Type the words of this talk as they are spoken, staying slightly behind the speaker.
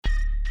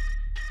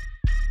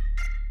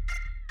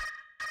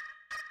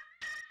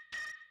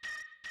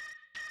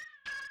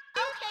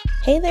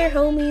Hey there,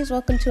 homies.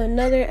 Welcome to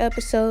another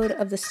episode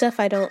of the Stuff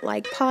I Don't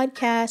Like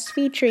podcast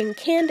featuring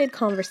candid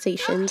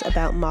conversations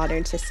about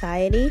modern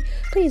society.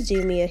 Please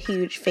do me a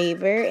huge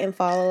favor and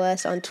follow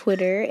us on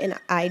Twitter and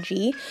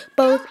IG,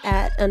 both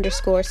at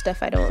 _Stuff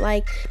I Don't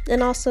Like,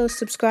 and also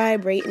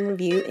subscribe, rate, and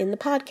review in the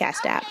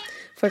podcast app.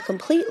 For a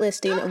complete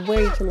listing of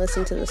where you can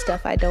listen to the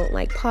Stuff I Don't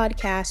Like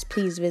podcast,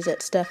 please visit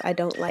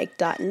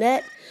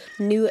stuffidon'tlike.net.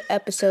 New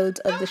episodes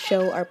of the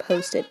show are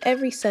posted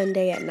every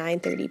Sunday at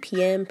 9:30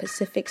 p.m.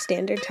 Pacific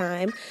Standard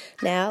Time.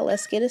 Now,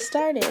 let's get it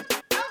started.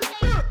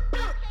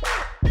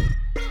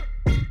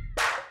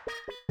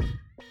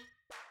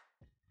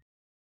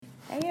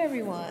 Hey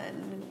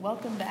everyone,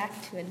 welcome back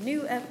to a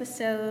new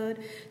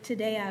episode.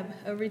 Today I have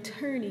a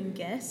returning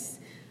guest,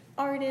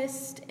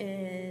 artist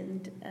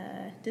and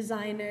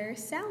designer,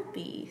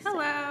 Selfie.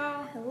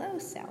 Hello. Hello,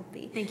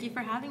 Selfie. Thank you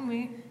for having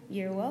me.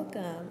 You're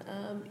welcome.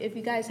 If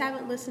you guys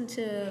haven't listened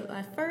to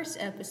my first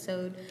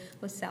episode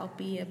with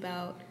Selfie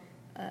about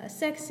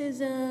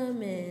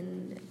sexism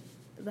and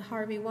the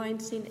Harvey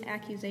Weinstein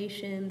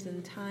accusations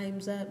and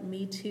Time's Up,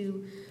 Me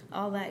Too,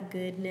 all that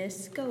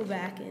goodness, go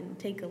back and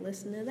take a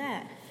listen to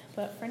that.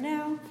 But for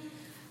now,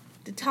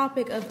 the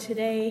topic of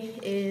today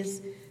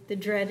is the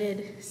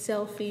dreaded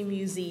selfie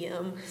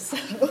museum. So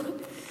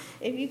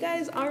if you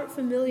guys aren't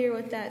familiar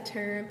with that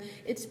term,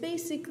 it's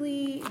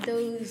basically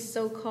those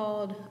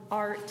so-called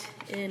art,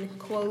 in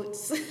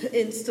quotes,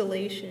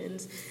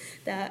 installations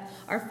that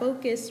are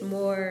focused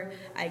more,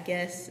 I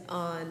guess,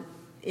 on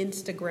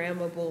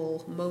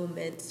Instagrammable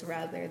moments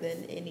rather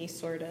than any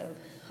sort of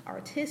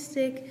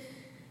artistic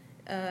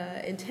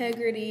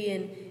integrity.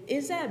 And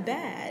is that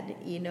bad?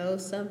 You know,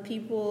 some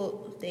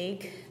people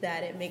think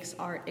that it makes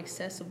art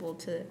accessible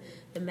to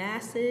the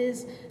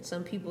masses.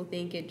 Some people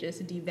think it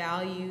just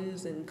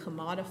devalues and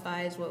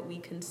commodifies what we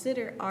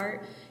consider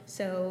art.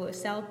 So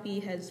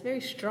Selfie has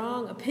very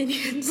strong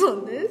opinions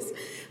on this,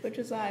 which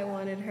is why I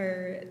wanted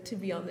her to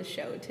be on the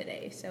show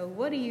today. So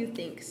what do you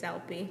think,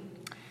 Selfie?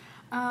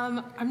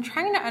 I'm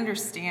trying to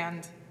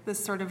understand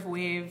this sort of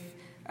wave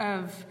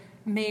of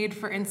made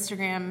for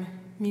Instagram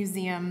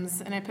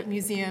museums, and I put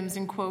museums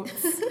in quotes.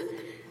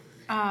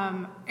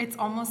 It's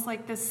almost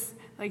like this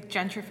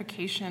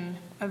gentrification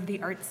of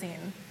the art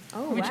scene,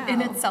 which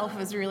in itself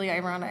is really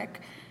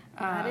ironic.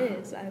 That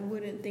is. I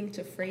wouldn't think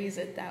to phrase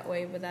it that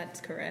way, but that's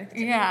correct.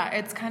 Yeah,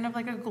 it's kind of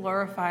like a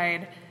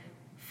glorified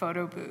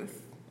photo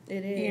booth.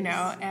 It is. You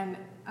know, and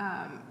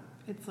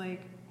it's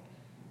like,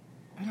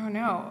 I don't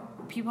know,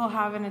 people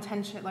have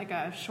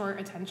a short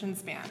attention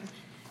span,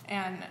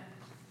 and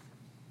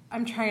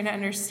I'm trying to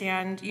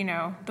understand,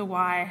 the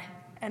why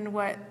and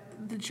what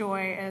the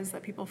joy is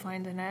that people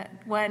find in it,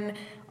 when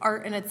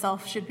art in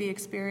itself should be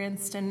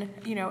experienced and,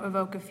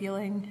 evoke a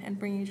feeling and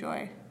bring you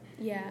joy.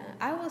 Yeah,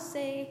 I will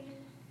say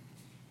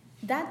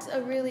that's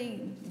a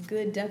really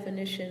good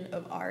definition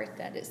of art,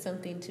 that it's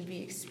something to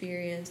be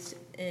experienced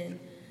and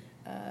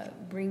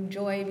bring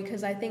joy,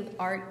 because I think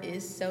art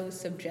is so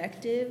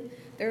subjective.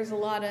 There's a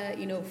lot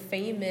of,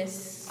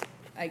 famous,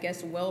 I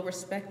guess,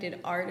 well-respected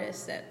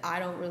artists that I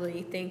don't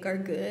really think are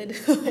good.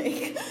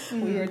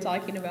 We were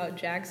talking about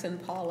Jackson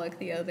Pollock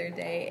the other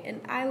day,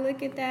 and I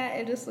look at that,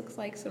 it just looks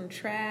like some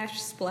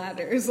trash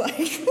splatters.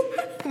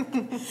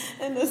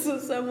 And this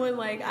is someone,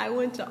 I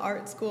went to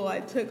art school, I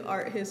took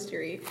art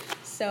history.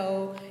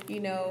 So,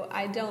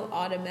 I don't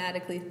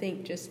automatically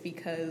think just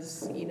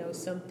because,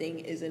 something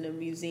is in a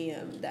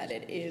museum that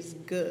it is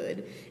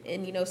good.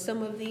 And,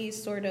 some of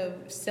these sort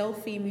of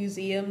selfie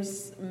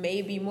museums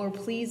may be more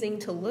pleasing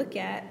to look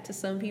at to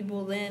some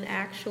people than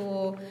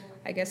actual,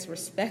 I guess,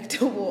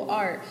 respectable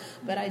art.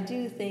 But I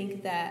do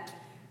think that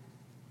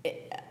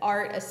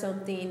art as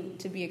something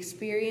to be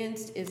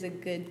experienced is a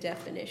good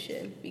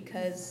definition,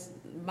 because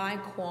my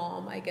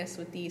qualm, I guess,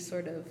 with these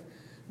sort of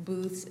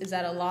booths is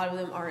that a lot of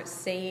them aren't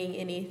saying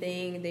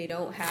anything. They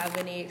don't have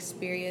any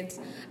experience.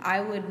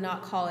 I would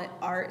not call it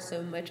art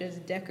so much as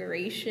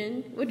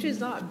decoration, which is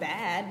not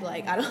bad.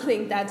 I don't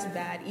think that's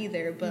bad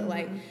either. But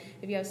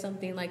if you have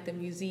something like the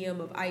Museum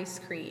of Ice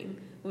Cream,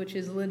 which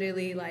is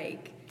literally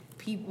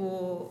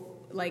people,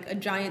 a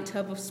giant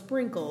tub of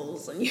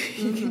sprinkles, and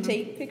you can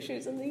take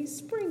pictures of these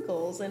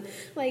sprinkles, and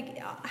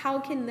how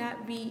can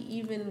that be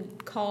even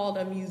called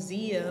a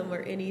museum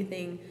or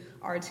anything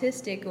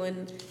artistic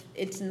when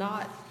it's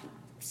not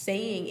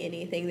saying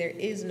anything? There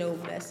is no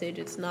message.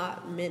 It's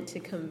not meant to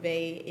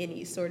convey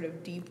any sort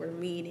of deeper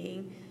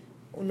meaning,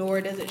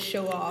 nor does it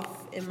show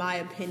off, in my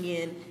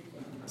opinion,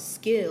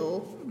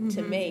 skill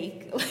to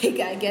make.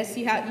 I guess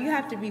you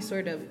have to be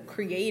sort of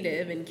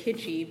creative and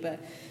kitschy, but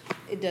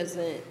it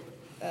doesn't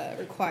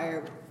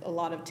require a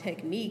lot of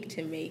technique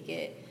to make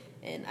it,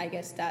 and I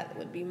guess that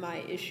would be my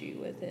issue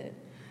with it.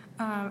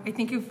 I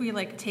think if we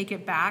take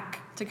it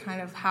back to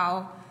kind of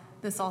how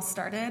this all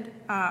started,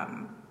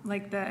 the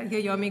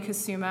Yoyomi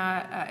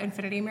Kasuma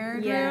Infinity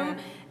Mirror Room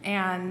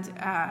and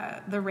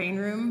the Rain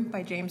Room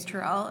by James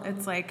Turrell,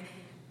 it's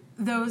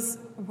those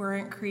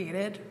weren't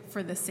created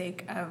for the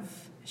sake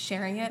of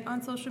sharing it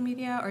on social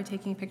media or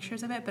taking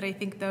pictures of it, but I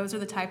think those are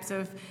the types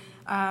of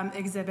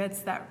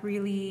exhibits that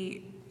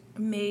really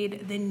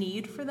made the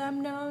need for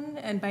them known,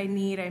 and by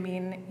need I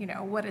mean, you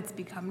know, what it's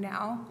become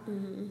now.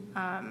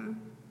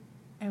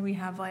 And we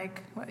have,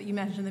 like, what you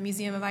mentioned, the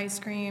Museum of Ice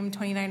Cream,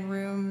 29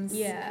 rooms.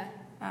 Yeah.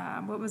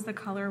 What was the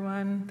color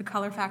one? The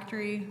Color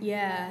Factory.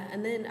 Yeah,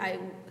 and then I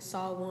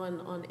saw one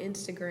on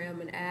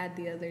Instagram, an ad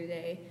the other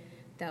day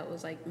that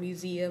was like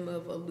Museum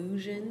of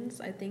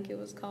Illusions, I think it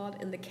was called,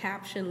 and the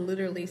caption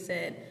literally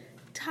said,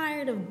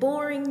 "Tired of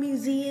boring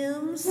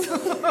museums?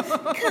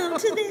 Come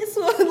to this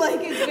one."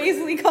 Like, it's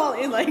basically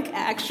calling like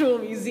actual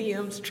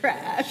museums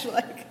trash.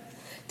 Like,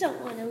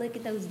 don't want to look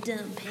at those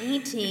dumb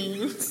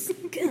paintings.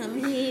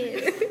 Come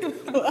here.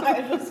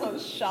 I just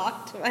was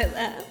shocked by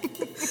that.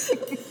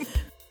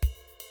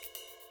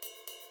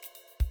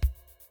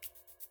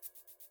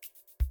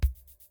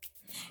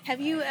 Have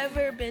you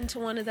ever been to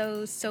one of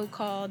those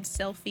so-called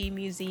selfie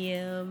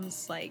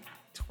museums, like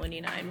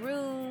 29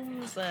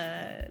 rooms,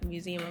 a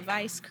Museum of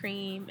Ice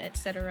Cream,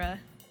 etc.?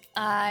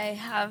 I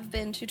have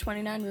been to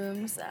 29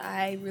 rooms.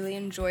 I really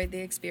enjoyed the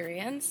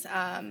experience.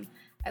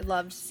 I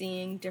loved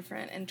seeing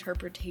different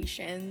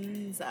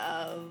interpretations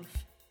of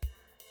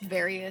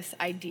various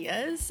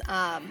ideas.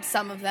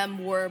 Some of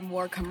them were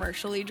more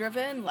commercially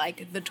driven,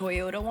 like the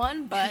Toyota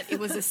one, but it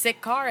was a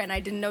sick car and I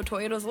didn't know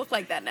Toyotas look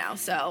like that now,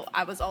 so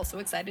I was also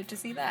excited to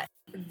see that.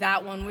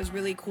 That one was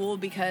really cool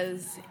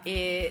because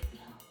it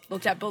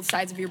looked at both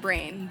sides of your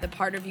brain, the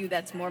part of you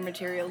that's more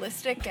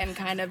materialistic and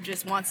kind of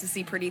just wants to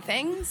see pretty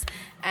things,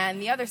 and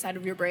the other side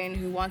of your brain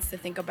who wants to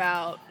think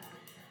about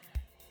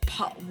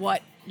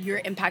what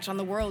your impact on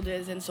the world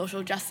is and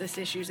social justice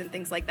issues and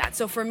things like that.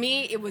 So for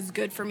me, it was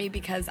good for me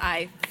because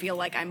I feel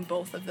like I'm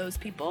both of those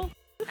people.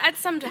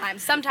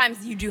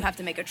 Sometimes you do have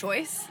to make a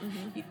choice,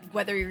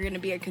 whether you're going to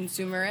be a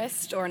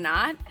consumerist or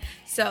not.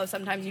 So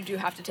sometimes you do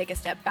have to take a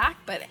step back,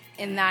 but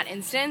in that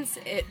instance,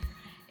 it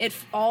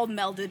all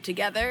melded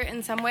together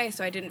in some way,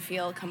 so I didn't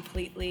feel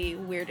completely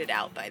weirded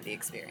out by the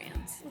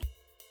experience.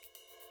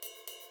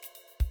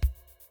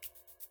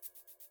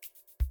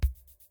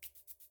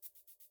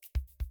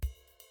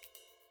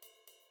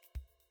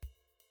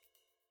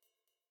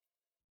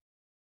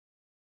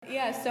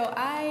 Yeah, so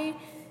I,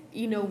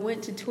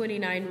 went to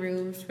 29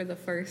 rooms for the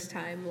first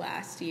time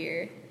last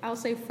year. I'll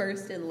say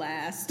first and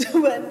last,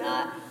 but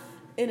not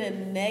in a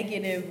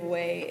negative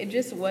way. It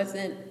just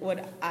wasn't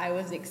what I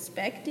was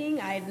expecting.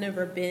 I had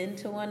never been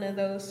to one of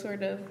those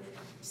sort of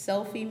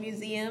selfie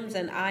museums,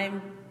 and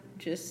I'm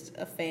just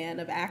a fan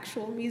of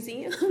actual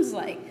museums.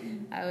 Like,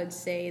 I would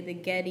say the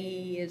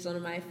Getty is one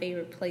of my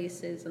favorite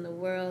places in the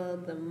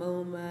world, the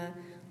MoMA,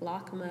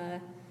 LACMA,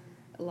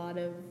 a lot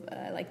of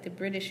like the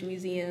British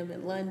Museum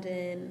in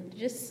London.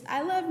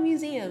 I love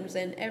museums,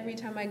 and every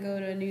time I go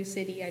to a new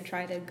city, I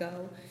try to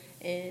go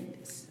and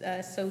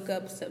soak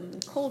up some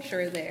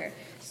culture there.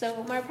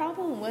 So my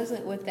problem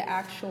wasn't with the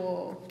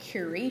actual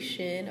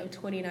curation of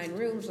 29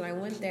 rooms when I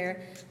went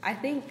there. I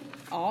think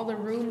all the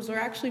rooms were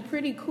actually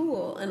pretty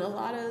cool, and a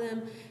lot of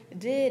them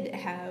did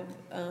have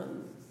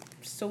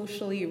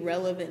socially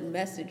relevant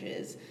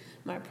messages.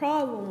 My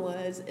problem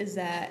is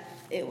that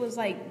it was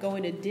like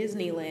going to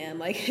Disneyland.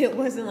 Like, it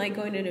wasn't like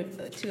going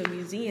to a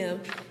museum.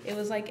 It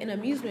was like an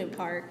amusement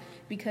park,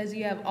 because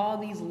you have all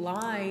these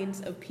lines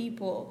of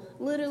people.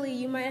 Literally,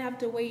 you might have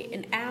to wait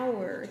an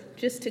hour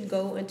just to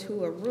go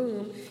into a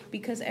room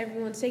because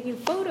everyone's taking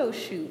photo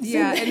shoots.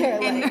 Yeah,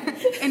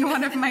 in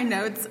one of my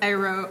notes,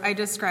 I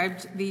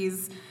described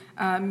these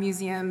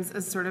museums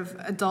as sort of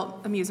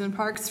adult amusement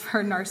parks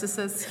for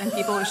narcissists and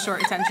people with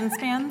short attention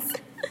spans.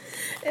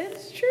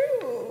 It's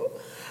true.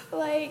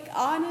 Like,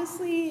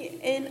 honestly,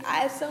 and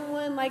as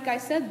someone, like I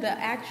said, the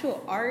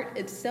actual art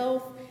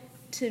itself,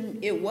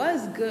 it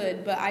was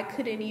good, but I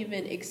couldn't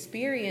even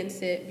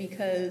experience it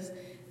because,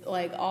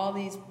 like, all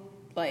these,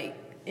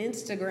 like,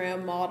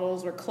 Instagram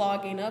models were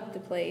clogging up the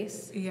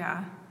place.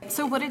 Yeah.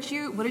 So what did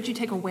you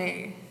take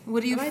away?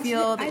 What do you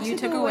feel that you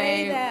took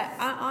away that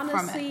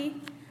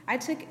I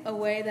took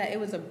away that it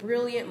was a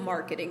brilliant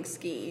marketing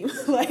scheme.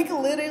 Like,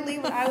 literally,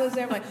 when I was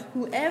there, I'm like,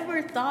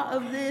 whoever thought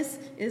of this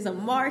is a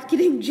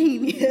marketing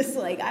genius.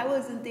 Like, I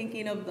wasn't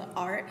thinking of the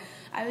art.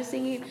 I was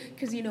thinking,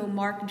 because,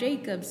 Marc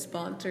Jacobs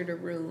sponsored a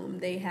room.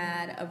 They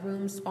had a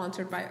room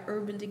sponsored by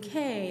Urban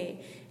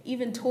Decay.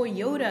 Even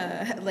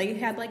Toyota, like,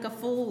 had like a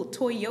full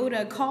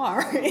Toyota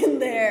car in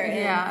there.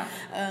 Yeah.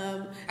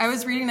 And, I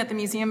was reading that the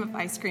Museum of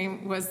Ice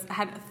Cream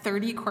had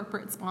 30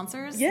 corporate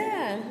sponsors.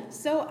 Yeah.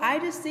 So I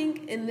just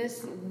think in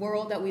this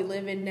world that we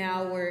live in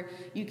now, where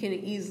you can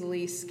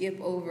easily skip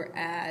over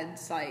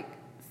ads, like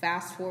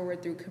fast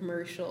forward through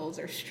commercials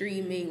or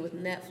streaming with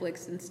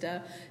Netflix and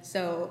stuff.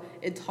 So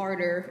it's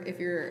harder if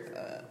you're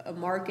a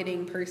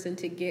marketing person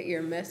to get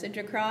your message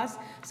across.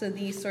 So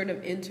these sort of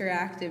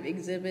interactive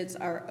exhibits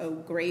are a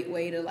great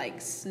way to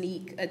like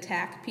sneak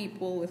attack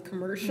people with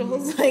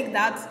commercials. Like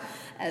that's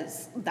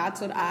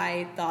what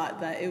I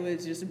thought, that it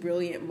was just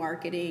brilliant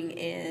marketing.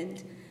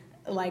 And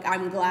like,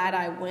 I'm glad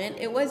I went.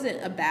 It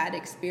wasn't a bad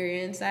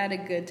experience. I had a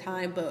good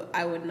time, but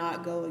I would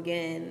not go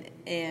again.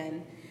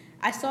 And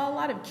I saw a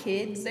lot of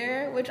kids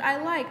there, which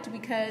I liked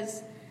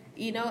because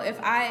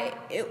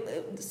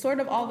sort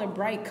of all the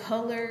bright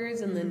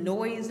colors and the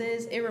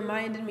noises, it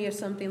reminded me of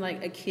something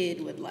like a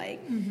kid would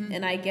like.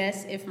 And I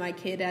guess if my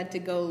kid had to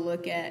go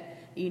look at,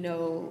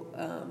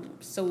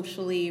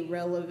 socially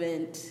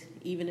relevant,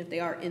 even if they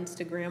are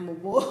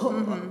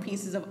Instagrammable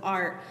pieces of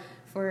art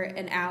for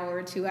an hour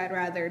or two, I'd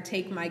rather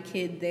take my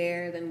kid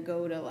there than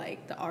go to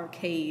like the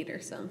arcade or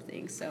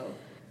something. So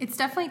it's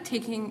definitely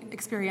taking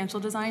experiential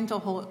design to a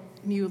whole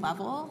new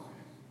level.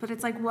 But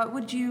it's like, what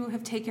would you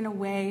have taken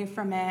away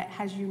from it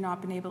had you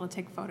not been able to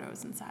take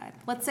photos inside?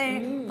 Let's say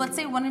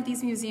one of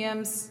these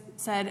museums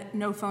said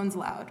no phones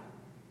allowed.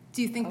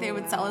 Do you think they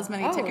would sell as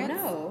many tickets?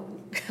 Oh,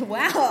 no.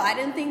 Wow, I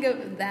didn't think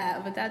of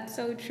that, but that's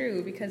so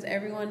true because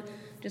everyone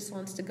just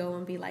wants to go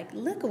and be like,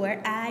 look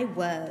where I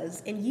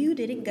was and you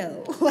didn't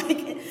go.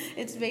 Like,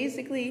 it's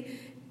basically,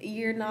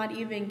 you're not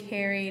even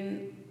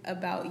caring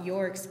about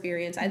your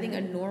experience. I think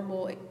a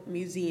normal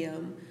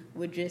museum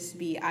would just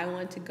be, I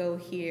want to go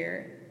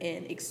here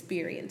and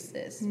experience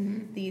this.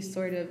 These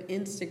sort of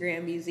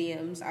Instagram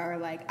museums are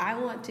like, I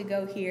want to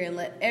go here and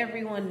let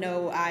everyone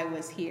know I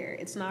was here.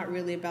 It's not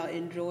really about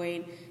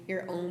enjoying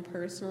your own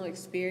personal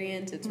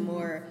experience. It's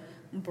more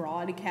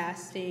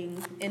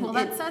broadcasting. And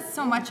that says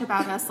so much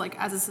about us, like,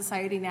 as a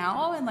society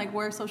now, and like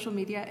where social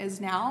media is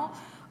now,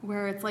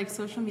 where it's like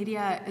social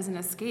media is an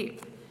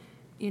escape,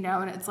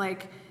 and it's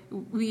like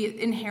we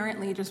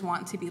inherently just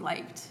want to be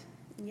liked.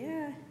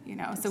 Yeah.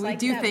 So we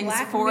do things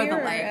Black for Mirror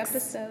the likes.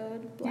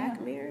 Episode,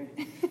 Black Mirror.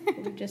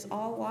 We're just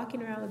all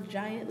walking around with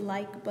giant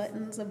like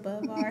buttons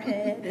above our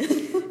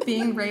head.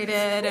 Being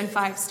rated and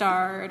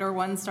 5-starred or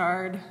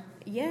 1-starred.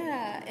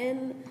 Yeah,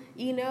 and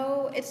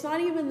it's not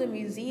even the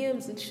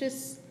museums, it's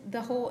just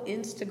the whole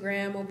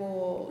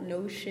Instagrammable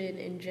notion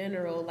in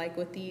general, like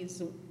with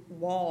these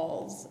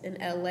walls in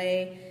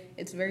LA.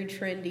 It's very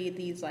trendy,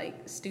 these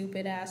like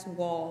stupid ass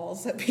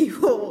walls that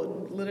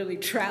people literally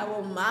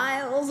travel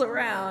miles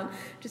around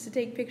just to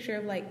take a picture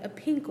of, like a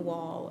pink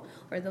wall,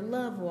 or the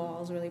love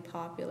wall is really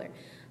popular.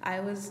 I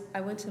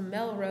went to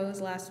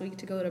Melrose last week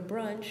to go to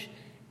brunch,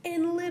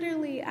 and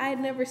literally I had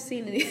never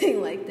seen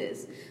anything like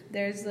this.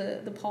 There's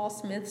the Paul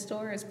Smith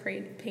store is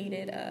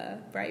painted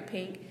bright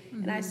pink,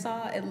 and I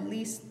saw at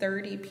least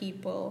 30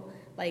 people,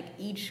 like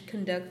each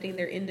conducting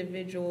their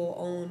individual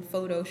own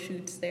photo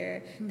shoots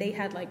there. They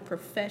had like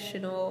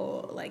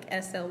professional like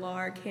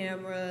SLR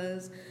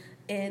cameras,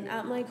 and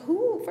I'm like,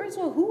 first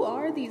of all, who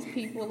are these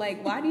people?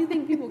 Like, why do you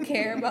think people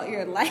care about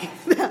your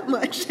life that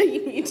much that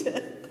you need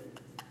to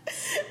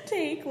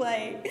take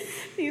like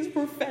these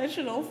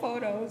professional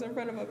photos in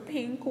front of a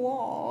pink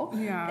wall?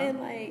 And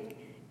like,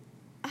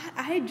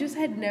 I just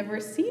had never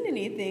seen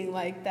anything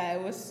like that.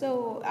 It was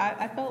so,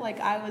 I felt like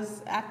I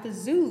was at the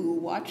zoo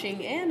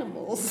watching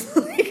animals.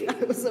 Like,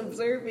 I was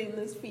observing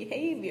this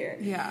behavior.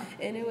 Yeah.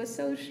 And it was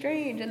so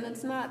strange. And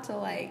that's not to,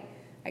 like,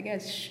 I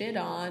guess, shit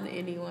on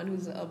anyone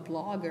who's a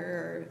blogger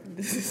or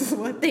this is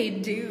what they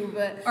do,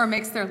 but... Or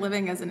makes their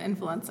living as an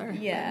influencer.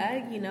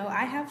 Yeah,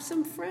 I have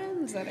some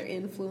friends that are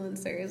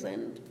influencers,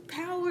 and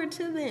power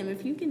to them.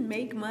 If you can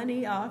make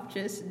money off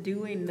just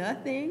doing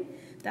nothing...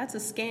 That's a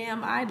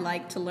scam I'd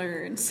like to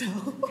learn. So,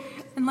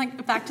 and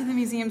like back to the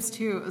museums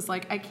too, it was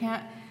like I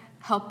can't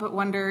help but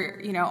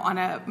wonder, on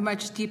a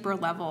much deeper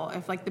level,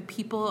 if like the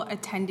people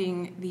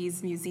attending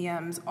these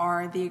museums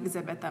are the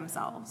exhibit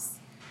themselves.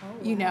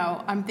 Oh,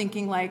 wow. I'm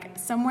thinking like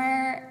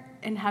somewhere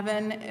in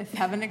heaven, if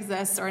heaven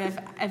exists, or if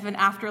an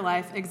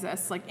afterlife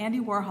exists, like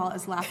Andy Warhol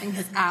is laughing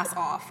his ass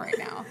off right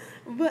now.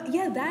 But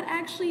yeah,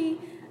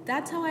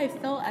 that's how I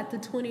felt at the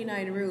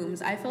 29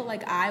 Rooms. I felt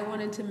like I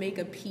wanted to make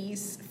a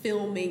piece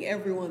filming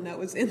everyone that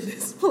was in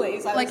this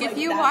place. Like if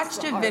you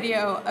watched a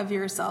video of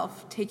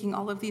yourself taking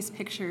all of these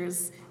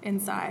pictures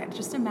inside,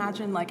 just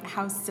imagine like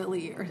how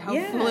silly or how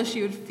foolish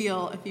you would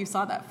feel if you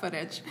saw that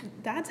footage.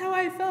 That's how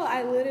I felt.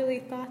 I literally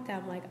thought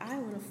that. I'm like, I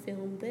want to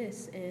film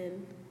this,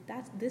 and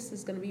this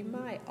is going to be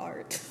my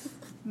art.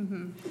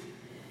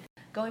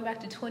 Going back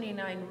to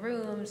 29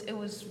 Rooms, it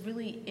was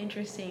really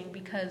interesting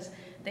because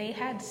they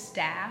had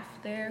staff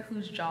there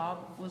whose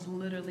job was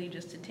literally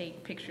just to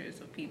take pictures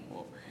of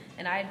people.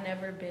 And I'd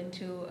never been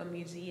to a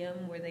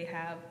museum where they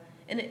have,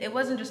 and it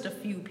wasn't just a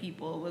few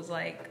people, it was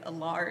like a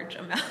large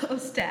amount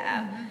of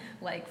staff,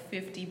 like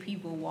 50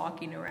 people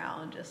walking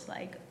around just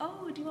like,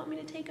 oh, do you want me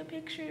to take a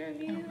picture of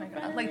you? Oh my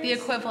God, like the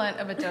equivalent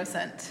of a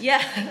docent.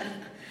 Yeah,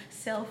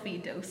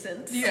 selfie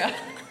docents. Yeah.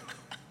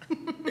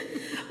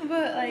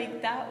 But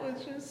like that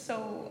was just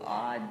so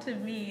odd to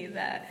me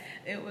that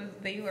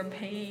they were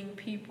paying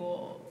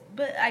people,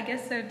 but I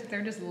guess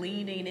they're just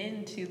leaning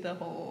into the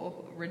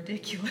whole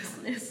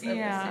ridiculousness of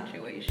the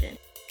situation.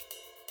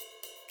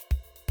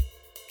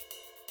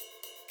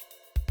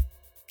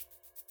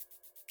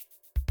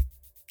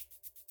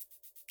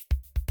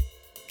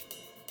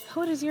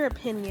 What is your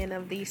opinion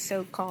of these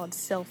so-called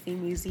selfie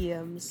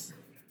museums?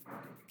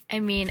 I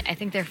mean, I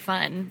think they're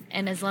fun.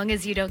 And as long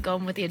as you don't go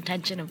in with the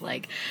intention of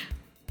like,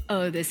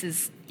 oh, this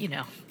is,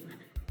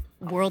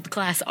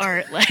 world-class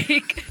art,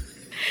 like,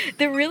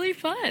 they're really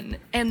fun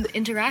and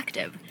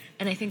interactive.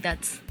 And I think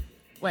that's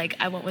Like,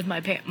 I went with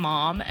my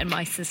mom and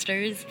my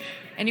sisters,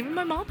 and even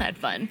my mom had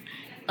fun.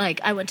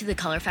 Like, I went to the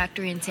Color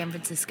Factory in San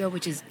Francisco,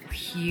 which is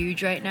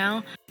huge right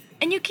now.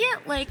 And you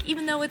can't, like,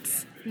 even though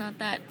it's not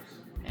that,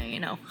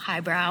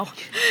 highbrow,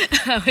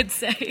 I would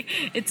say,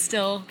 it's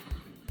still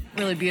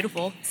really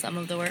beautiful, some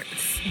of the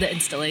works, the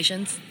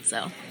installations.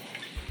 So,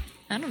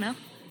 I don't know.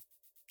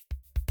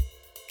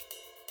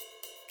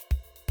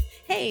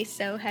 Hey,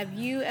 so have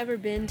you ever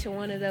been to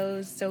one of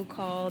those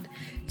so-called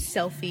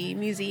selfie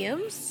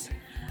museums?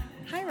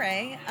 Hi,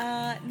 Ray.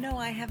 No,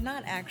 I have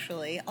not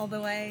actually,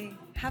 although I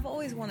have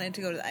always wanted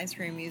to go to the ice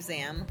cream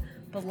museum,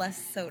 but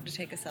less so to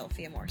take a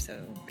selfie and more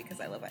so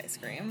because I love ice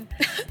cream.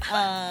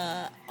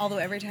 Although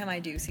every time I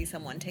do see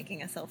someone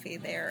taking a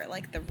selfie there,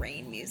 like the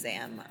Rain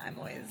Museum,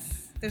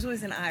 there's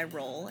always an eye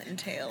roll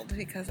entailed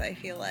because I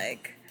feel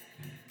like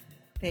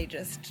they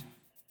just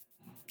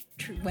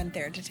went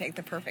there to take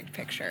the perfect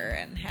picture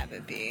and have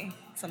it be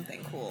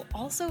something cool.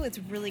 Also, it's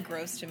really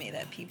gross to me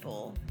that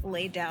people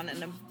lay down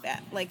in a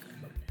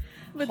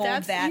But whole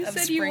that's vat you of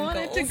said sprinkles. you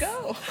wanted to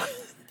go.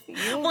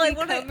 You'll Well, be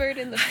covered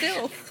in the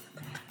filth.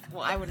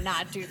 Well, I would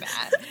not do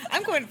that.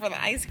 I'm going for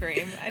the ice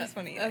cream. I just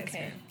want to eat ice Okay,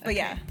 cream. But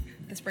yeah,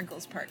 the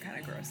sprinkles part kind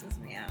of grosses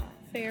me out.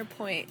 Fair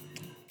point.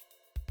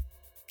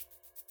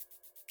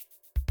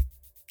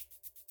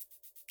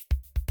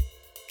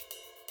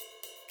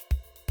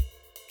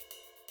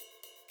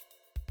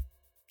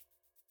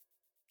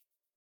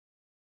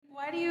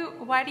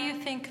 Why do you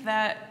think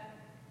that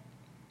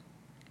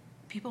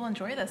people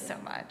enjoy this so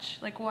much?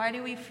 Like, why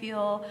do we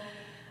feel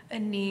a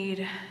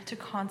need to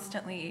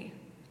constantly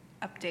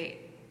update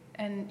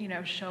and,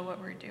 show what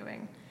we're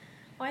doing?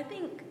 Well, I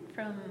think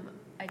from,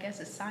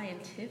 a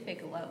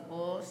scientific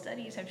level,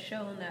 studies have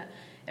shown that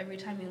every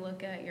time you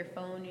look at your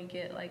phone, you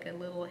get like a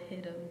little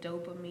hit of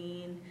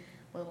dopamine,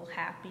 little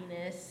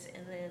happiness,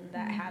 and then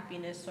that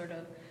happiness sort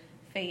of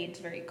fades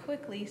very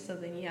quickly, so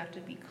then you have to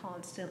be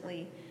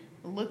constantly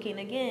looking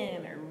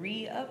again or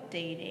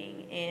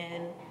re-updating.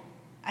 And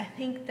I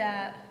think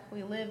that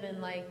we live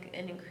in like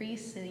an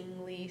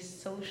increasingly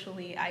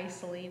socially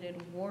isolated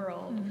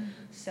world,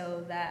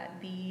 so that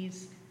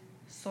these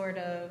sort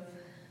of,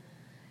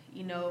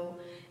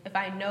 if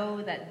I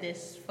know that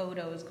this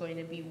photo is going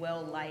to be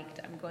well liked,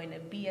 I'm going to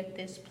be at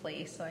this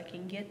place so I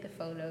can get the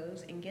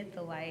photos and get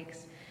the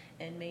likes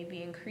and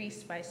maybe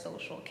increase my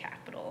social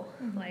capital.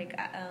 Like,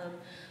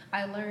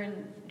 I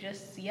learned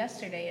just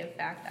yesterday, in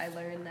fact, I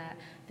learned that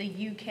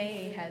the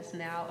UK has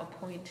now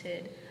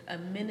appointed a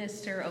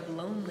minister of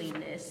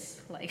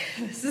loneliness. Like,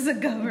 this is a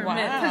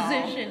government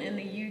position in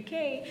the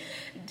UK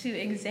to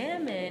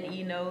examine,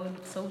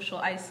 social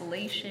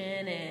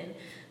isolation and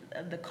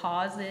the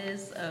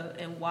causes of,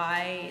 and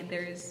why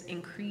there's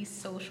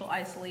increased social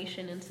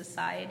isolation in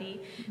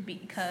society,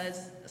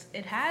 because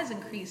it has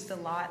increased a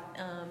lot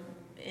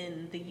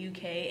in the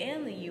UK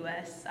and the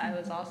US. I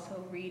was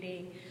also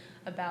reading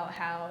about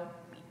how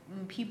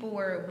people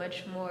were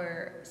much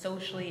more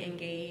socially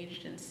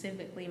engaged and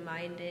civically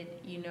minded,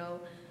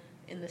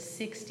 in the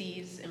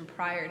 60s and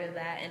prior to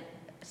that. And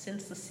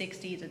since the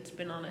 60s, it's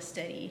been on a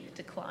steady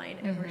decline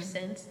ever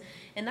since.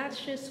 And that's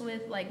just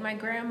with, like, my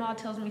grandma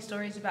tells me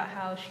stories about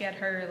how she had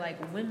her,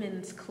 like,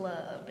 women's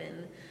club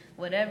and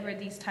whatever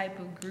these type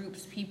of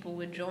groups people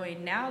would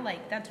join. Now,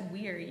 like, that's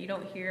weird. You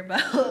don't hear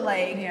about,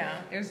 like,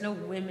 there's no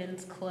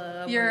women's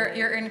club.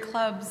 You're in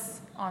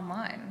clubs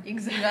online.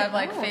 Exactly. You have,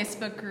 like,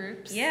 Facebook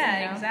groups.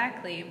 Yeah,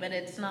 exactly. But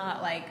it's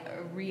not, like,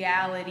 a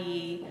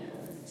reality,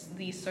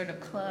 these sort of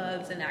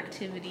clubs and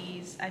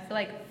activities. I feel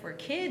like for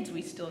kids,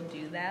 we still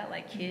do that.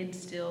 Like,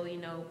 kids still,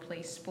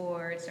 play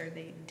sports or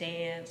they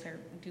dance or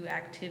do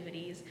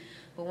activities.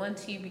 But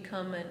once you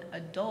become an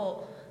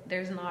adult,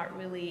 there's not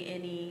really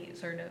any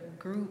sort of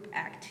group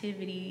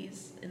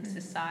activities in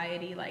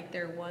society like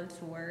there once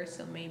were.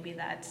 So maybe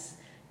that's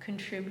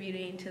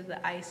contributing to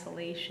the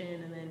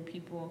isolation, and then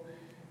people,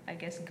 I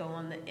guess, go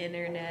on the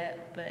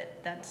internet, but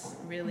that's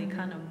really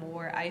kind of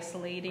more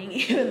isolating,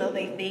 even though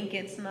they think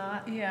it's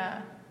not.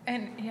 Yeah.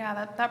 And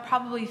that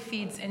probably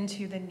feeds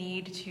into the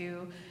need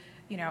to,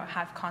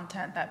 have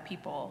content that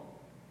people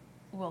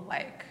will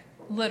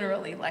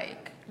literally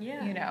like.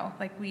 Yeah.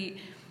 Like,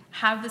 we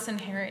have this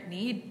inherent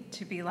need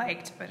to be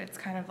liked, but it's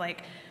kind of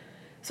like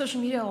social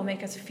media will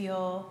make us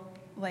feel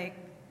like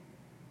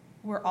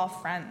we're all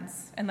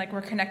friends and like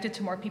we're connected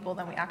to more people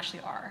than we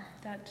actually are.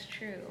 That's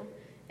true.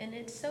 And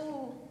it's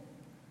so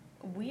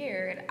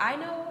weird. I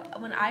know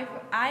when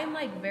I'm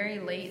like very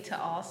late to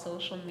all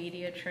social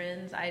media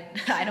trends. I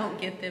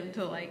don't get them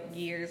till like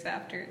years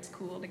after it's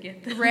cool to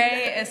get them.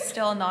 Ray is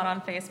still not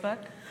on Facebook.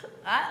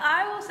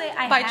 I will say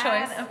By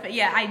choice.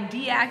 I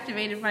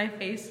deactivated my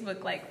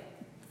Facebook like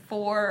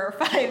 4 or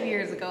 5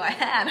 years ago. I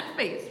had a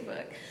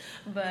Facebook.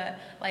 But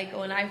like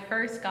when I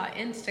first got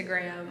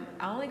Instagram,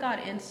 I only got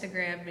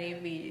Instagram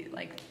maybe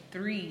like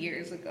 3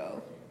 years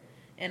ago.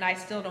 And I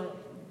still don't.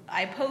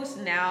 I post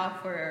now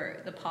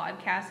for the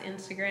podcast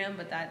Instagram,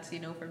 but that's,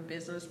 for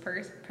business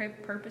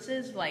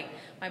purposes. Like,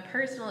 my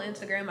personal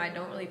Instagram, I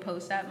don't really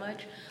post that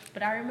much.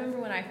 But I remember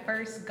when I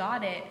first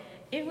got it,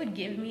 it would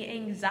give me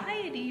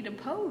anxiety to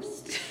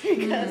post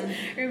because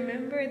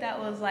remember that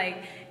was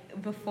like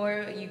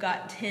before you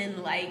got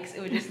 10 likes,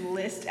 it would just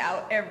list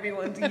out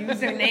everyone's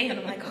username.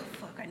 I'm like, oh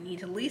fuck, I need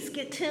to at least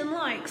get 10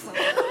 likes.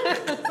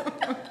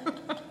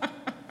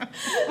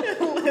 It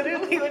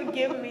literally would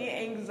give me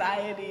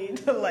anxiety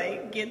to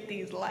like get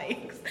these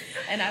likes,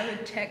 and I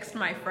would text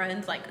my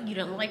friends like, you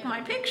don't like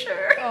my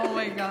picture. Oh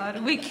my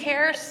god, we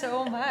care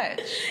so much.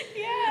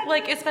 Yeah,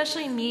 like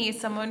especially me,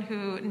 someone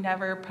who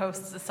never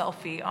posts a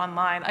selfie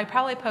online. I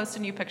probably post a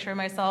new picture of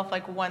myself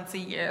like once a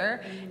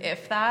year,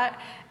 if that.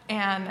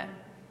 And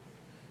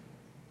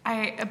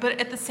but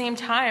at the same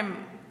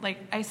time, like,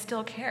 I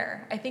still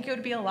care. I think it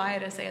would be a lie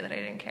to say that I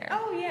didn't care.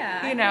 oh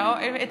yeah, You know,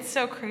 it's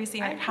so crazy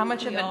how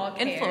much of we all an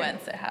care.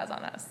 influence it has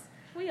on us.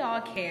 we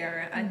all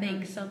care. I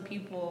think some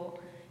people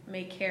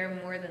may care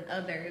more than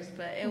others,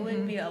 but it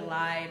would be a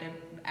lie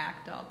to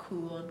act all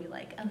cool and be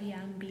like, oh yeah,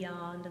 I'm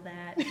beyond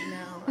that.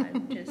 No,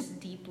 I'm just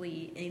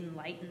deeply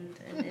enlightened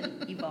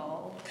and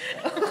evolved.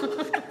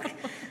 So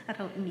I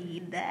don't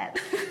need that.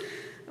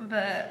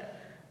 But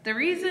the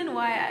reason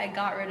why I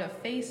got rid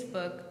of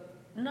Facebook,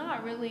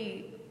 not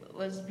really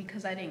was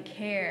because I didn't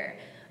care.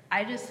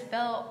 I just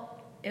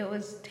felt it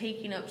was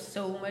taking up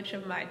so much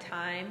of my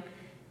time,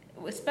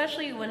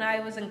 especially when I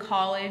was in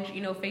college.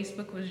 You know,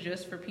 Facebook was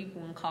just for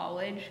people in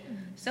college,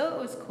 so it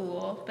was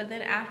cool. But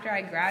then after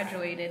I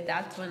graduated,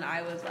 that's when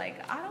I was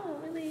like, I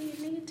don't really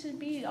need to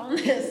be on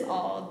this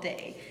all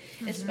day.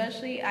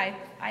 Especially, I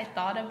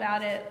thought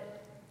about it.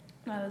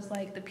 I was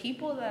like, the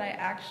people that I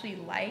actually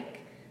like,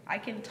 I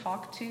can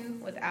talk to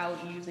without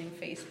using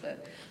Facebook.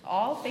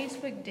 All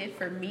Facebook did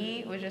for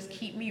me was just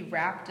keep me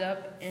wrapped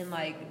up in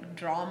like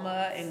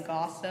drama and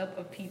gossip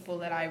of people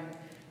that I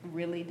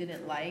really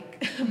didn't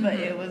like. But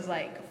it was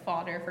like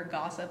fodder for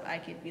gossip. I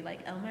could be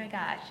like, oh my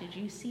gosh, did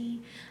you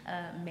see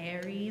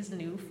Mary's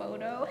new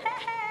photo?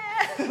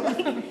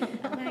 Like,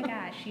 oh my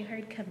gosh, you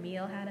heard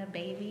Camille had a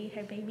baby?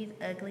 Her baby's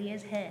ugly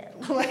as hell.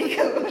 Like,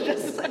 it was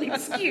just an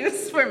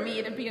excuse for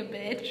me to be a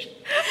bitch.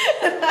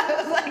 I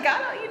was like,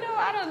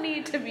 I don't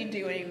need to be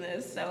doing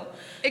this. So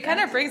It kind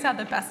of brings out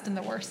the best and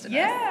the worst in us.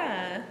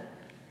 yeah.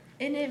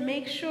 And it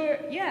makes sure,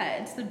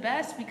 it's the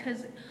best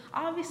because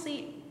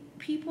obviously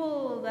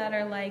people that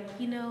are like,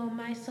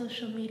 my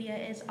social media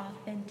is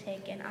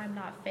authentic and I'm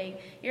not fake.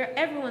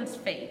 Everyone's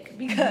fake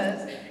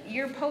because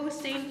you're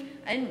posting,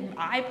 and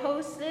I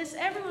post this,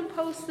 everyone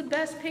posts the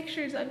best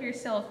pictures of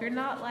yourself. You're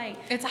not like...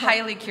 It's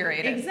highly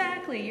curated.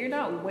 Exactly. You're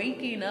not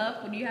waking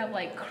up when you have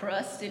like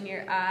crust in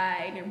your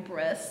eye and your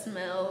breath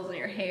smells and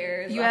your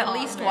hair is You a at hot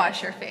least mess.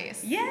 wash your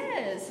face.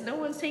 Yes, no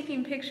one's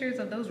taking pictures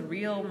of those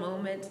real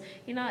moments.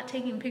 You're not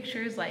taking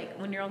pictures like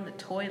when you're on the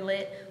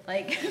toilet.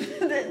 Like,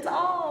 it's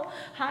all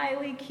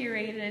highly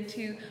curated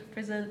to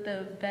present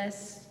the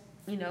best,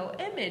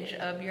 image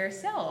of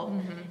yourself.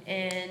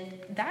 And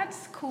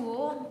that's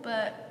cool,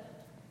 but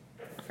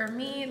for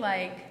me,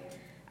 like,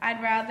 I'd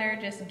rather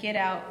just get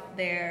out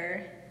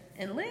there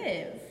and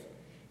live.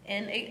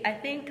 And I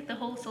think the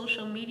whole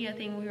social media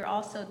thing, we were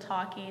also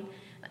talking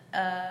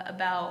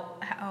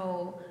about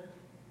how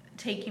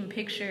taking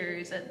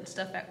pictures and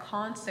stuff at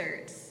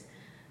concerts,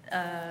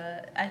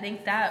 I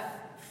think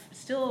that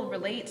still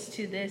relates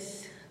to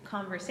this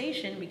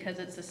conversation because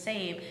it's the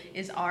same.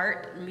 Is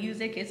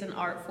music is an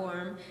art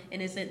form, and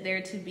is it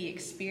there to be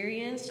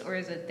experienced or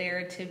is it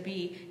there to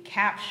be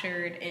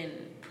captured and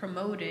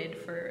promoted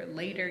for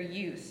later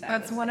use?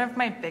 That's one of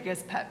my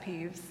biggest pet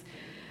peeves,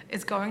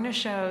 is going to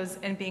shows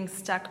and being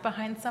stuck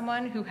behind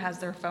someone who has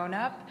their phone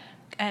up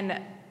and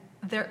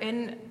they're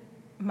in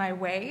my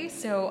way,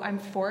 so I'm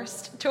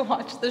forced to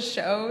watch the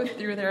show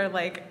through their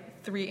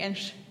like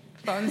 3-inch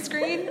phone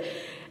screen.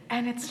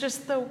 And it's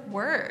just the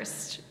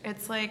worst.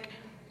 It's like,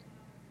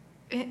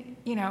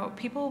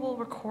 people will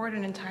record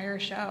an entire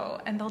show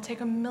and they'll take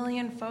 1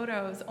 million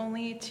photos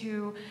only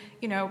to,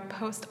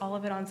 post all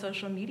of it on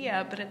social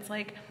media. But it's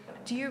like,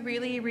 do you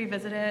really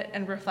revisit it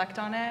and reflect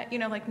on it?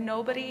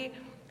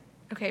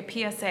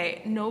 PSA,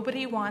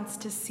 nobody wants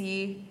to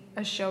see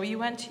a show you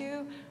went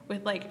to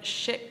with like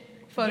shit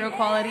photo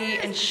quality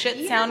and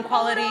shit sound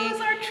quality.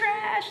 Photos are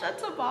trash.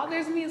 That's what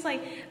bothers me. It's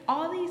like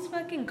all these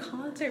fucking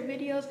concert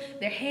videos,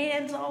 their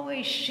hands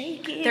always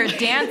shaking. They're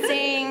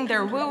dancing,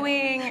 they're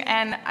wooing,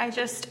 and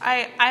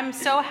I'm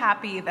so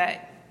happy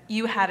that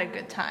you had a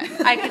good time.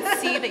 I could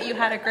see that you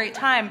had a great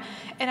time,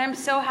 and I'm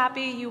so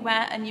happy you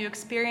went and you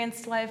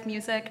experienced live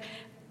music.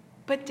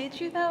 But did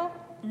you though?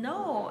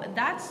 No,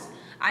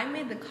 I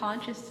made the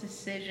conscious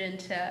decision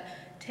to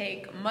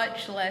take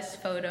much less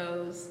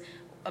photos.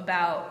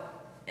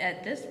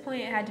 At this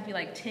point, it had to be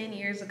like 10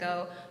 years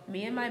ago.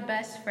 Me and my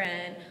best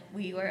friend,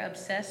 we were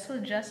obsessed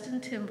with Justin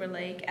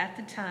Timberlake at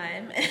the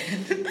time.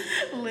 And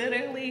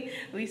literally,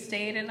 we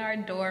stayed in our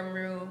dorm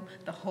room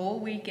the whole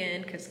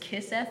weekend because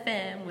Kiss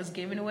FM was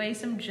giving away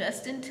some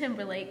Justin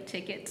Timberlake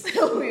tickets.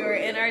 So we were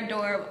in our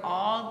dorm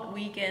all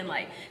weekend,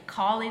 like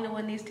calling to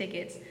win these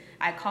tickets.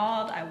 I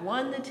called, I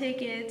won the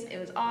tickets, it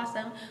was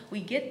awesome.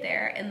 We get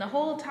there, and the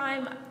whole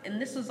time, and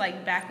this was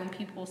like back when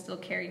people still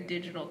carried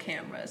digital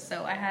cameras,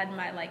 so I had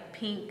my like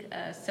pink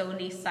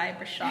Sony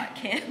CyberShot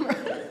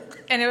camera.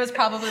 And it was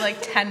probably like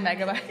 10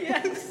 megabytes.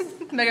 Yes.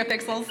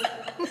 Megapixels.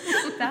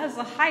 That was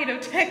the height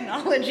of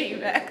technology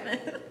back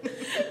then.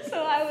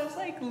 So I was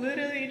like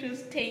literally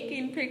just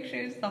taking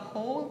pictures the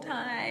whole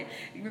time,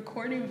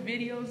 recording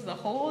videos the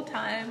whole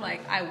time.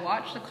 Like I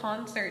watched the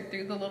concert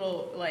through the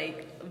little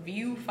like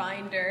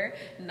viewfinder,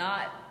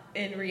 not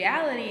in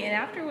reality. And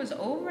after it was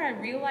over, I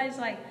realized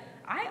like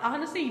I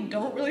honestly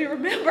don't really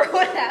remember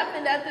what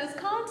happened at this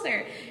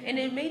concert. And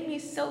it made me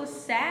so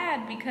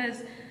sad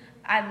because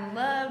I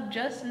loved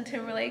Justin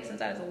Timberlake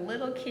since I was a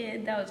little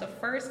kid. That was the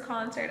first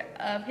concert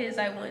of his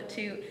I went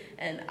to.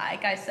 And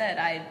like I said,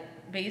 I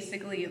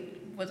basically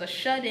was a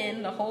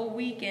shut-in the whole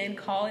weekend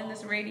calling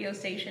this radio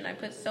station. I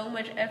put so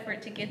much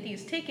effort to get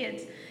these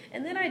tickets,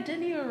 and then I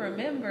didn't even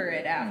remember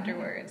it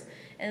afterwards.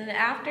 And then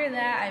after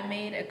that, I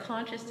made a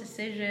conscious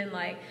decision,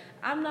 like,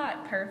 I'm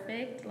not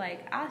perfect.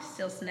 Like, I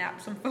still snap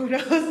some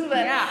photos,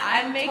 but Yeah,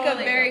 I make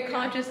totally a very agree.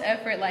 conscious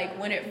effort. Like,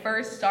 when it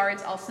first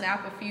starts, I'll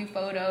snap a few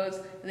photos,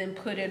 then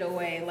put it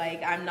away.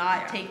 Like, I'm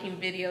not taking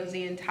videos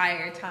the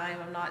entire time.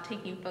 I'm not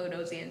taking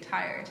photos the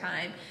entire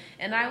time.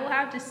 And I will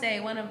have to say,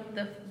 one of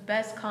the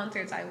best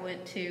concerts I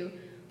went to,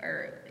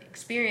 or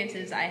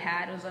experiences I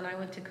had, was when I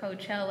went to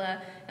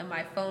Coachella, and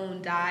my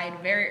phone died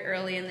very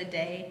early in the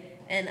day.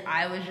 And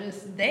I was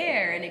just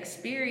there and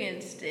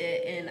experienced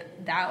it,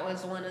 and that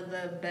was one of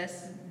the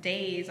best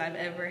days I've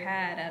ever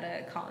had at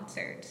a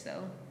concert.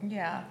 So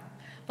Yeah.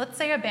 Let's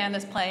say a band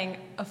is playing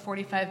a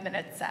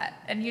 45-minute set,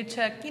 and you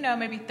took, you know,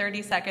 maybe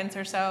 30 seconds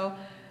or so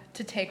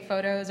to take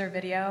photos or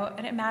video,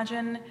 and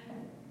imagine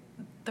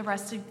the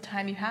rest of the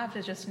time you have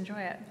to just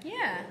enjoy it.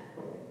 yeah,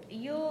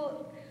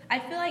 I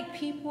feel like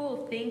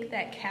people think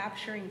that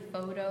capturing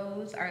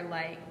photos are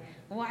like,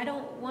 well, I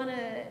don't want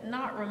to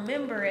not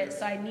remember it,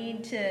 so I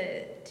need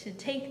to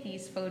take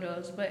these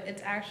photos, but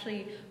it's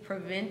actually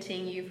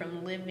preventing you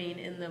from living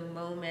in the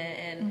moment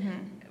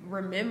and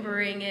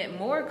remembering it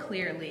more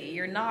clearly.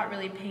 You're not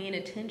really paying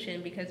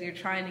attention because you're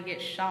trying to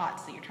get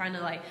shots, so you're trying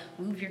to like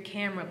move your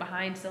camera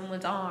behind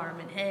someone's arm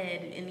and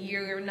head, and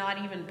you're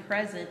not even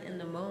present in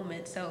the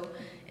moment. So,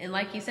 and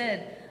like you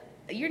said,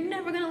 you're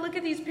never gonna look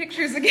at these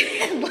pictures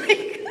again.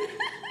 Like,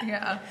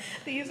 Yeah.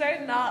 these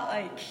are not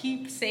like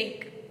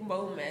keepsake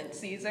moments.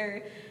 These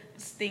are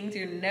things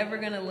you're never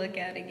gonna look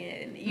at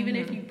again. Even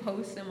if you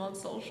post them on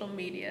social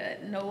media,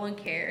 no one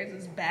cares.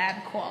 It's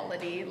bad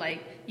quality.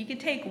 Like, you could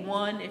take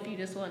one if you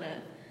just want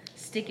to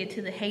stick it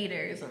to the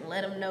haters and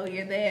let them know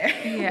you're there.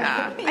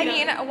 Yeah. You I know?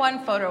 mean,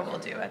 one photo will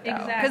do it, though.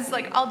 Because, Exactly.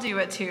 like, I'll do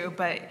it, too,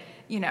 but,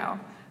 you know,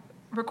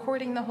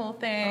 recording the whole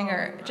thing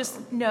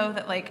just know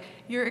that, like,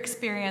 your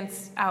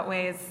experience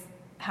outweighs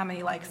how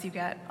many likes you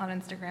get on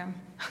Instagram.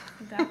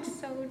 That's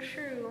so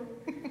true.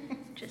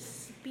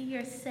 Just be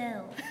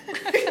yourself.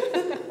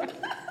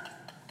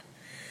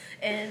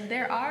 And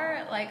there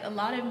are like a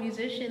lot of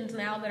musicians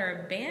now that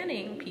are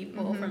banning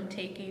people from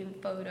taking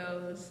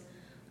photos.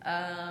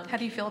 How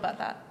do you feel about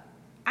that?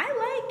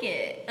 I like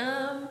it.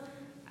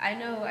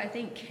 I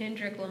think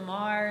Kendrick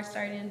Lamar is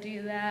starting to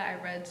do that.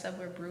 I read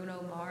somewhere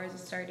Bruno Mars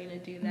is starting to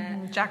do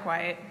that. Jack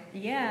White.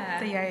 Yeah.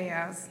 The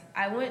yeah-yeahs.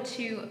 I went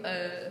to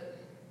a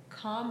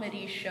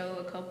comedy show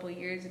a couple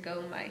years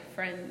ago. My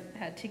friend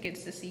had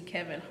tickets to see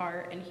Kevin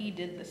Hart, and he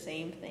did the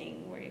same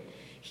thing where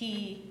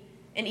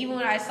and even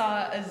when I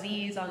saw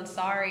Aziz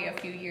Ansari a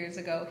few years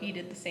ago, he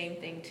did the same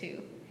thing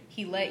too.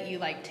 He let you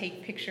like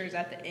take pictures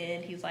at the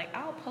end. He's like,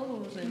 I'll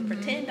pose and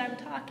pretend I'm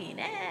talking.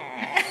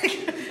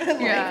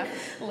 Yeah.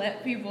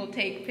 Let people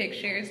take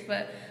pictures.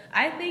 But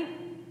I think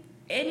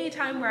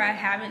anytime where I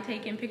haven't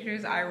taken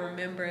pictures, I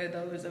remember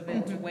those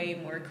events way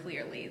more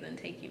clearly than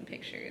taking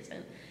pictures.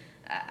 And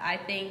I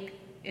think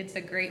it's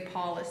a great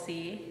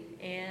policy,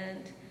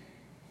 and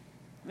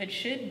it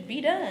should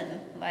be done.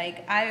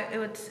 Like,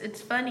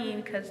 it's funny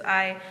because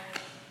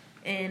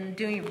in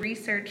doing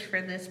research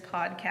for this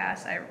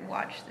podcast, I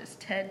watched this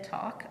TED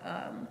Talk.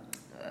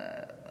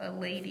 A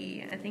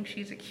lady, I think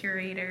she's a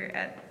curator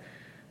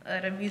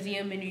at a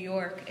museum in New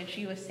York, and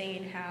she was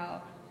saying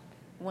how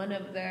one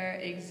of their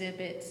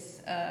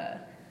exhibits,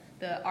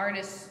 the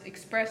artist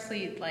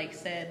expressly like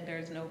said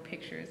there's no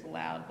pictures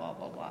allowed, blah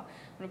blah blah.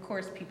 And of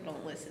course people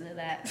don't listen to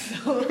that,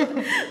 so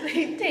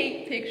they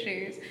take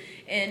pictures.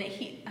 And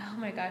oh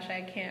my gosh,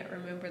 I can't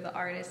remember the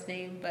artist's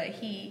name, but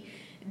he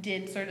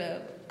did sort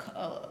of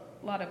a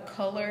lot of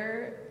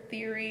color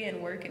theory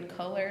and work in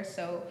color,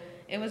 so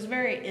it was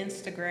very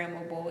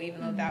Instagrammable,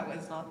 even though that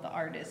was not the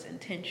artist's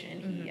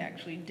intention. He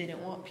actually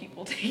didn't want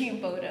people taking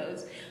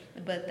photos,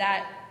 but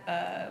that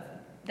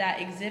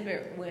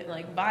exhibit went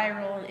like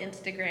viral on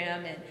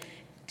Instagram, and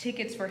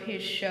tickets for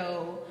his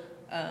show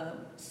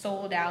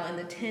sold out, and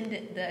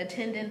the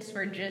attendance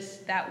for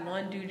just that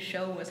one dude's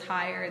show was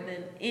higher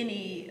than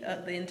any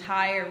of the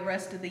entire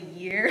rest of the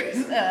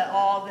years,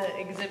 all the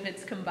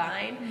exhibits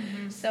combined.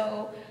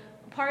 So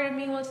part of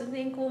me wants to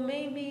think, well,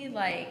 maybe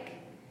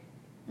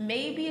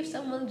if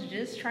someone's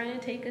just trying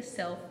to take a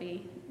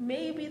selfie,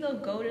 maybe they'll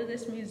go to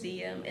this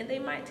museum and they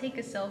might take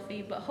a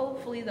selfie, but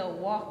hopefully they'll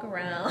walk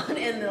around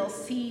and they'll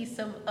see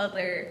some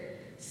other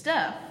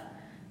stuff.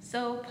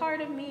 So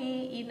part of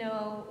me, you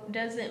know,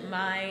 doesn't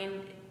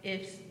mind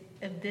if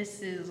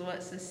this is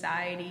what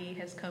society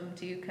has come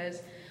to,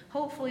 because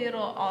hopefully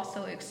it'll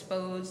also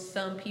expose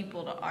some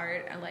people to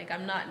art. And like,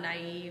 I'm not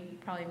naive.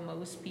 Probably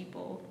most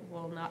people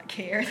will not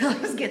care. They'll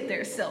just get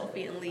their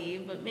selfie and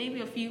leave. But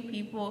maybe a few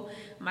people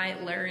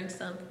might learn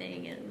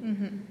something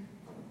and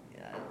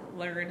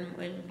learn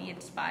and be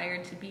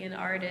inspired to be an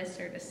artist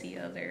or to see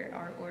other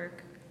artwork.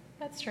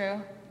 That's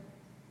true.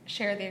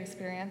 Share the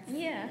experience.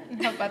 Yeah.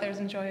 And help others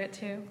enjoy it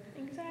too.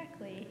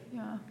 Exactly.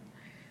 Yeah.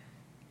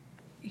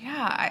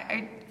 Yeah,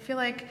 I feel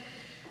like,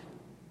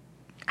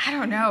 I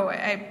don't know,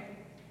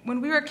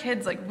 when we were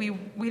kids, like, we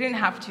didn't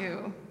have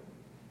to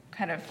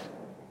kind of,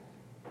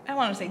 I don't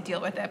want to say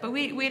deal with it, but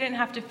we didn't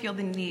have to feel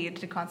the need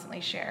to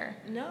constantly share.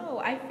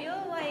 No, I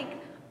feel like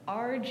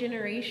our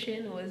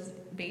generation was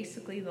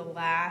basically the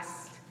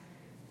last,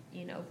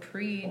 you know,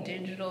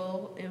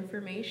 pre-digital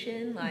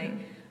information. Like,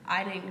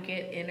 I didn't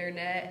get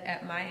internet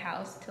at my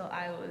house till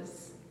I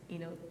was, you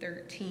know,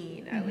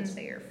 13, I would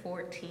say, or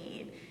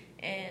 14.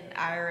 And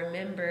I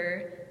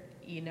remember,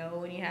 you know,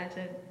 when you had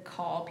to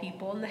call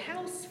people on the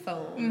house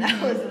phone.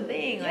 That was the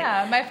thing. Like,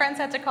 yeah, my friends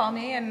had to call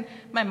me, and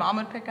my mom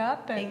would pick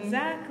up and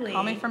exactly.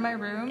 call me from my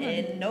room.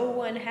 And no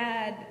one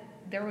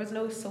there was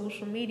no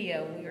social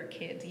media when we were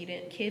kids.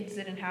 Kids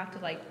didn't have to,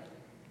 like,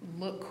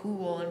 look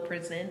cool and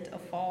present a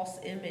false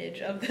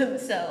image of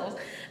themselves.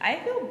 I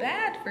feel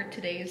bad for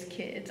today's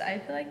kids. I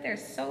feel like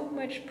there's so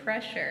much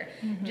pressure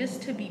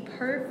just to be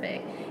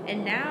perfect.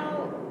 And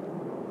now,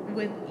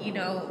 with, you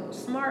know,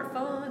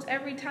 smartphones,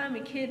 every time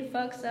a kid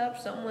fucks up,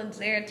 someone's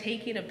there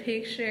taking a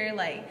picture,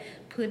 like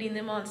putting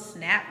them on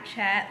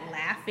Snapchat,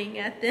 laughing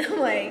at them.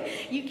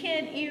 Like, you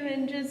can't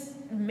even just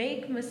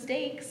make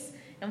mistakes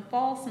and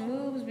false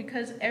moves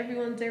because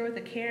everyone's there with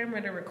a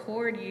camera to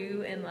record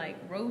you and, like,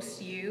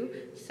 roast you.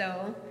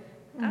 So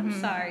I'm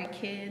sorry,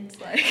 kids.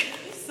 Like,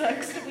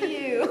 sucks to be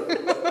you.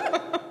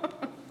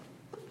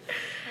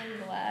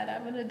 I'm glad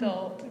I'm an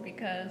adult,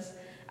 because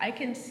I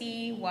can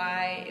see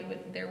why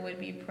there would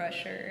be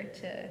pressure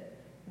to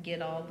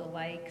get all the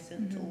likes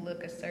and to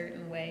look a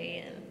certain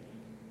way. And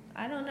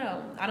I don't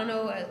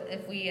know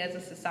if we as a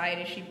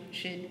society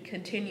should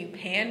continue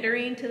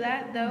pandering to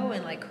that, though,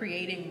 and, like,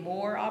 creating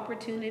more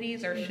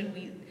opportunities, or should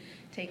we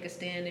take a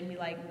stand and be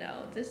like,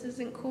 no, this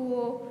isn't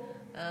cool,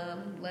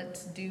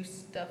 let's do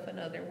stuff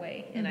another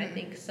way. And I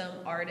think some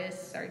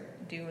artists are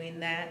doing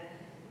that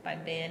by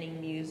banning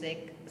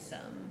music,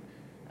 some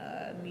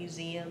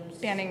museums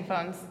Banning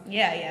phones.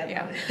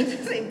 Yeah.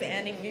 Just say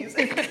banning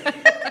music.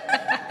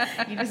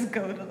 You just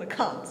go to the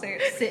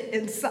concert, sit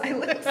in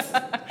silence.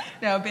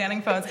 No,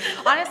 banning phones.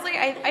 Honestly,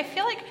 I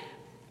feel like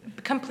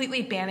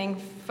completely banning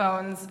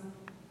phones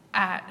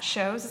at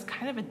shows is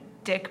kind of a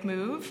dick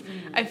move.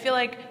 I feel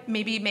like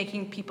maybe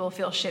making people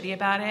feel shitty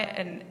about it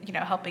and, you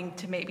know, helping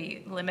to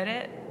maybe limit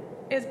it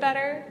is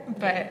better.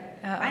 But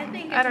I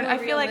think it's more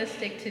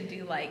realistic to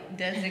do, like,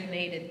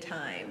 designated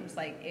times.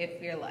 Like,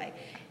 if you're like,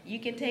 you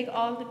can take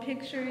all the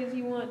pictures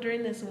you want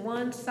during this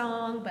one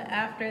song, but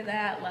after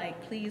that,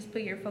 like, please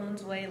put your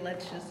phones away.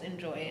 Let's just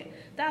enjoy it.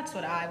 That's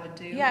what I would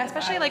do. Yeah,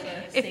 especially, like,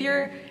 if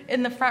you're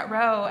in the front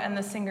row and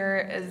the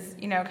singer is,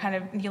 you know, kind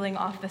of kneeling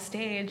off the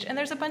stage and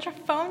there's a bunch of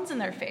phones in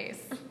their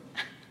face.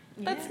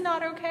 That's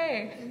not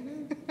okay.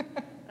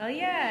 Oh,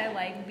 yeah,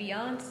 like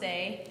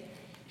Beyonce,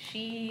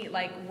 she,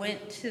 like,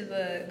 went to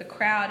the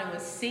crowd and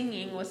was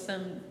singing with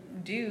some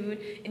dude,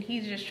 and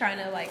he's just trying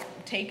to, like,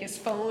 take his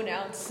phone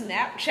out and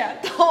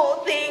Snapchat the whole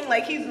thing.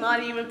 Like, he's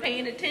not even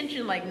paying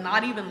attention, like,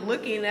 not even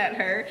looking at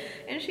her.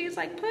 And she's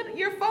like, put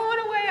your phone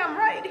away, I'm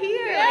right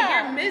here. Yeah. Like,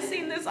 you're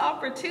missing this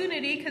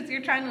opportunity because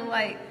you're trying to,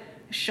 like,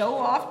 show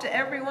off to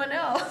everyone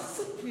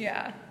else.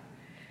 Yeah.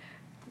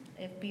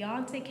 If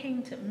Beyonce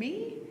came to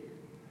me,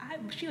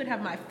 she would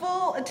have my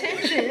full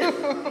attention.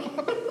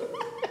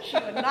 She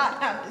would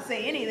not have to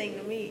say anything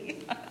to me.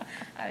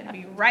 I'd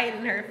be right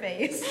in her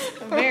face.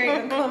 Very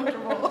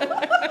uncomfortable.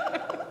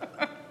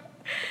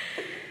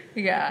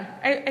 Yeah,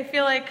 I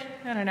feel like,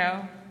 I don't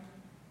know,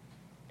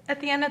 at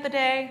the end of the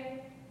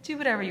day, do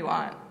whatever you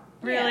want,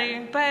 really.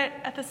 Yeah. But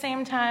at the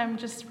same time,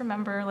 just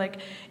remember,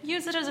 like,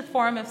 use it as a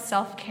form of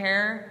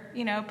self-care.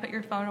 You know, put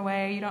your phone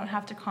away. You don't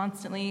have to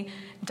constantly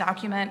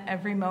document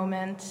every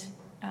moment.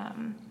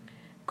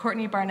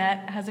 Courtney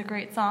Barnett has a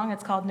great song.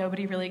 It's called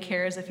 "Nobody Really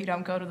Cares If You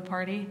Don't Go to the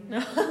Party."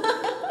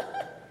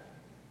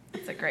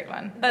 It's a great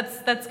one.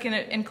 That's gonna,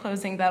 in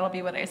closing, that'll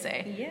be what I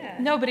say. Yeah.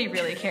 Nobody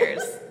really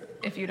cares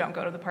if you don't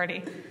go to the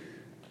party.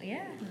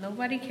 Yeah,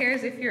 nobody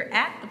cares if you're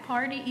at the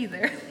party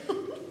either.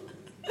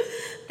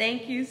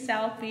 Thank you,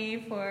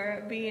 Selfie,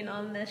 for being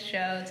on this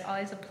show. It's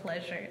always a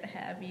pleasure to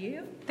have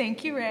you.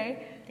 Thank you,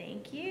 Ray.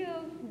 Thank you.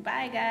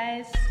 Bye,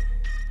 guys.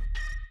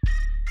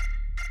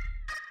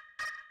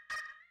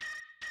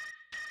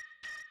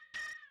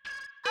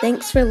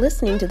 Thanks for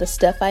listening to the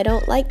Stuff I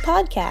Don't Like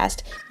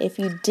podcast. If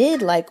you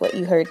did like what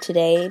you heard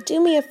today,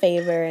 do me a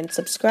favor and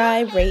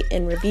subscribe, rate,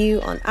 and review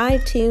on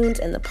iTunes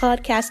and the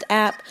podcast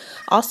app.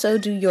 Also,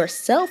 do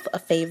yourself a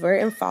favor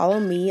and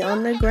follow me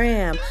on the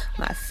gram.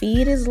 My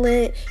feed is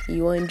lit.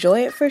 You will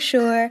enjoy it for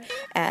sure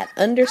at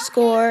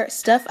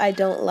 _Stuff I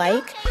Don't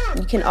Like.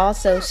 You can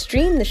also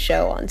stream the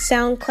show on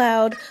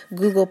SoundCloud,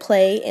 Google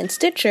Play, and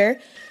Stitcher.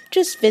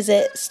 Just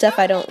visit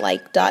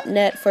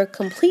stuffidon'tlike.net for a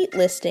complete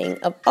listing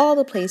of all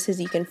the places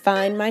you can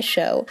find my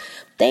show.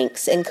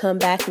 Thanks, and come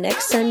back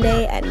next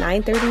Sunday at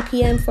 9:30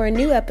 p.m. for a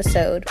new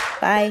episode.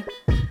 Bye.